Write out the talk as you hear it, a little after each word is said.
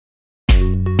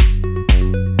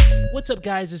What's up,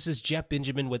 guys? This is Jeff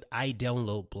Benjamin with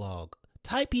iDownload Blog.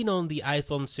 Typing on the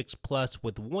iPhone 6 Plus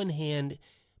with one hand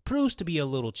proves to be a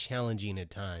little challenging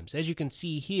at times. As you can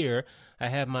see here, I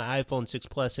have my iPhone 6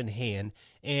 Plus in hand,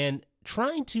 and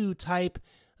trying to type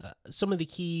some of the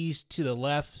keys to the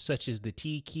left, such as the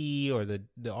T key or the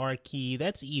R key,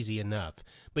 that's easy enough.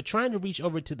 But trying to reach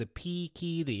over to the P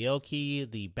key, the L key,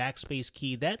 the backspace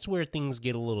key, that's where things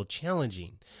get a little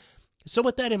challenging. So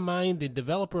with that in mind, the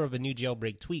developer of a new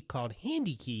jailbreak tweak called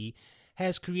HandyKey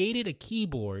has created a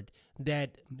keyboard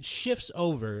that shifts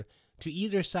over to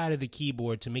either side of the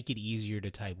keyboard to make it easier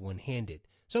to type one-handed.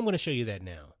 So I'm going to show you that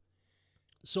now.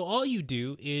 So all you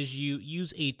do is you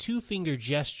use a two-finger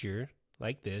gesture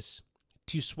like this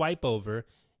to swipe over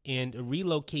and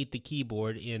relocate the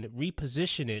keyboard and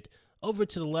reposition it over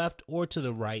to the left or to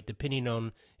the right, depending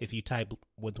on if you type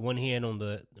with one hand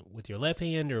with your left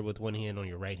hand or with one hand on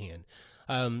your right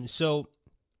hand. So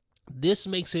this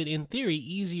makes it, in theory,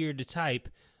 easier to type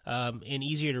and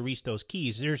easier to reach those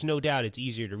keys. There's no doubt it's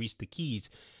easier to reach the keys.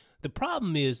 The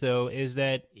problem is, though, is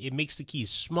that it makes the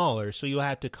keys smaller, so you'll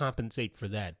have to compensate for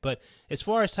that. But as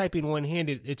far as typing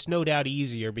one-handed, it's no doubt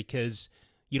easier because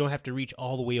you don't have to reach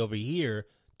all the way over here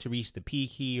to reach the P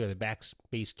key or the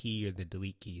backspace key or the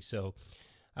delete key. So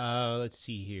let's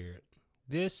see here.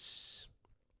 This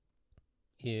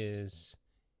is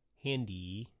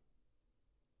HandyKey.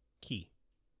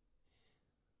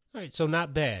 All right, so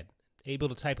not bad. Able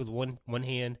to type with one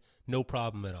hand, no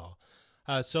problem at all.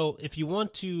 So if you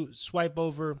want to swipe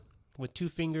over with two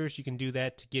fingers, you can do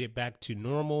that to get it back to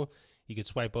normal. You can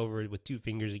swipe over with two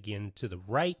fingers again to the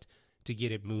right to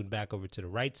get it moved back over to the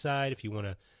right side if you want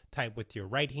to type with your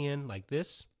right hand like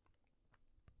this.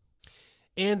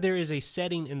 And there is a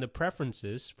setting in the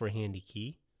preferences for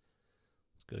HandyKey.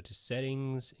 Let's go to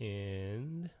settings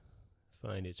and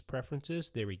find its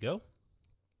preferences. There we go.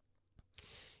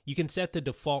 You can set the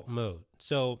default mode.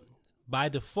 So by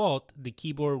default, the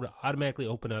keyboard will automatically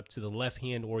open up to the left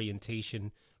hand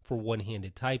orientation for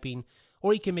one-handed typing,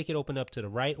 or you can make it open up to the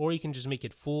right, or you can just make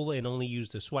it full and only use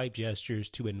the swipe gestures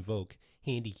to invoke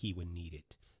HandyKey when needed.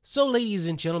 So ladies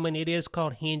and gentlemen, it is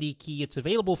called HandyKey. It's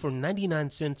available for 99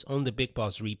 cents on the Big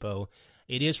Boss repo.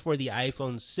 It is for the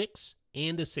iPhone 6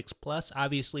 and the 6 Plus.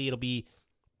 Obviously, it'll be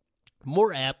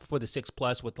more apt for the 6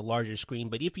 Plus with the larger screen,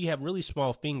 but if you have really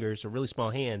small fingers or really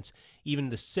small hands, even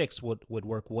the 6 would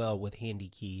work well with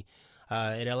HandyKey.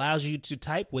 It allows you to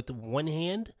type with one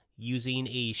hand using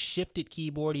a shifted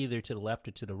keyboard either to the left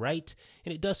or to the right,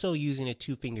 and it does so using a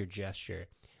two-finger gesture.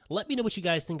 Let me know what you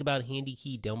guys think about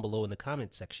HandyKey down below in the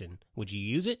comment section. Would you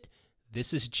use it?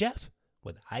 This is Jeff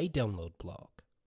with iDownload Blog.